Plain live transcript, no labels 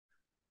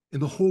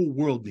And the whole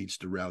world needs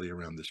to rally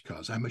around this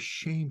cause. I'm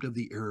ashamed of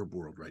the Arab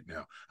world right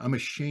now. I'm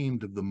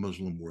ashamed of the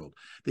Muslim world.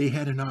 They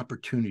had an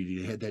opportunity.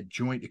 They had that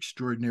joint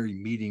extraordinary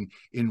meeting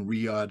in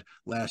Riyadh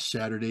last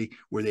Saturday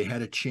where they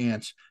had a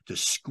chance to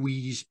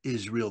squeeze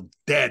Israel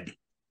dead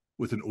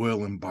with an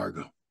oil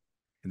embargo.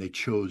 And they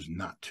chose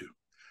not to,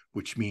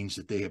 which means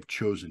that they have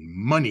chosen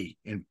money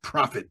and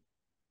profit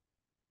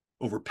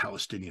over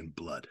Palestinian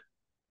blood.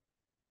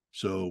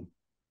 So,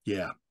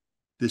 yeah,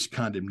 this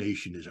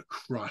condemnation is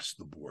across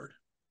the board.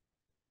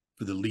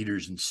 For the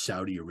leaders in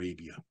Saudi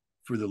Arabia,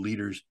 for the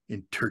leaders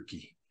in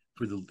Turkey,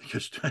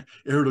 because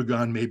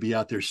Erdogan may be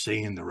out there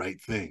saying the right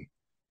thing,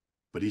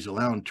 but he's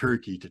allowing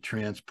Turkey to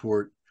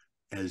transport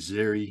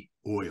Azeri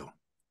oil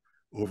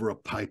over a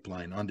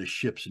pipeline onto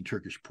ships in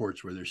Turkish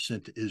ports where they're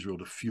sent to Israel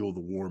to fuel the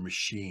war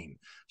machine.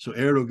 So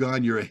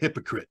Erdogan, you're a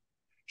hypocrite.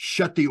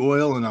 Shut the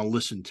oil and I'll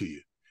listen to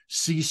you.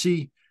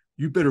 Sisi,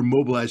 you better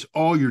mobilize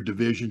all your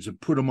divisions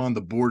and put them on the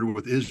border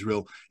with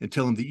Israel and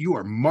tell them that you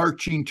are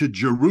marching to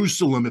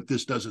Jerusalem if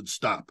this doesn't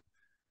stop.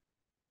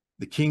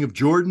 The king of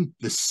Jordan,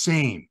 the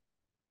same.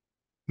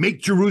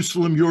 Make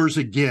Jerusalem yours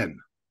again.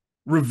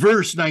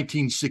 Reverse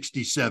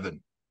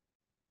 1967.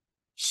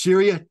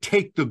 Syria,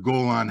 take the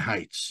Golan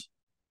Heights.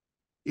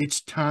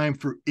 It's time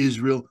for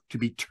Israel to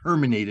be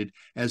terminated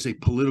as a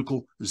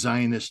political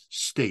Zionist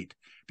state,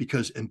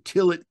 because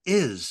until it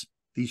is,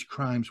 these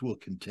crimes will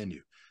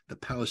continue. The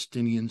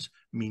Palestinians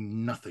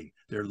mean nothing.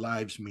 Their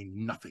lives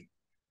mean nothing.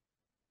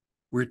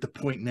 We're at the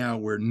point now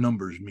where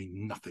numbers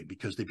mean nothing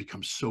because they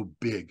become so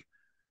big,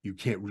 you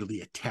can't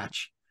really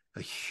attach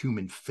a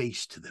human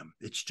face to them.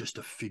 It's just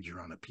a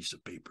figure on a piece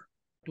of paper.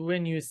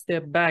 When you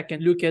step back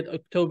and look at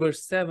October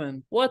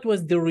 7th, what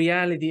was the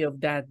reality of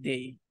that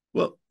day?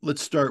 Well,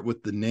 let's start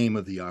with the name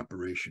of the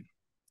operation,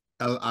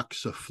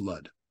 Al-Aqsa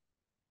Flood.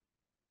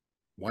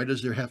 Why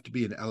does there have to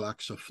be an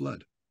Al-Aqsa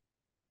flood?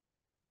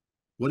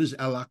 What is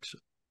Al-Aqsa?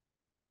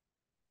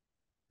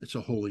 It's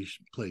a holy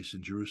place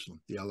in Jerusalem,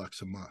 the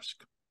Al-Aqsa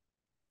Mosque,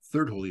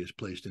 third holiest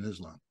place in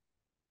Islam.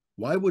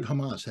 Why would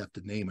Hamas have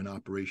to name an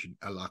operation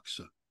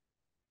Al-Aqsa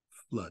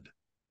Flood?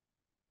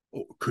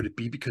 Oh, could it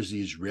be because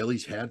the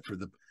Israelis had for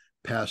the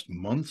past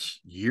months,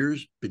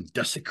 years, been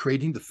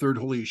desecrating the third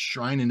holiest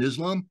shrine in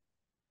Islam?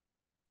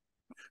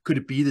 Could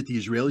it be that the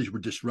Israelis were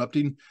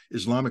disrupting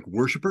Islamic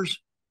worshipers?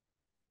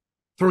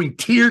 Throwing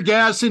tear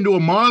gas into a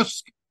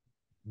mosque?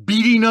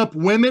 Beating up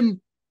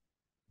women?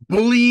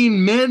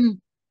 Bullying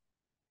men?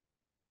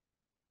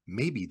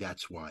 Maybe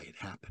that's why it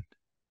happened.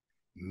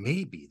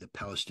 Maybe the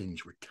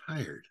Palestinians were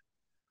tired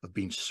of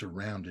being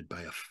surrounded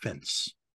by a fence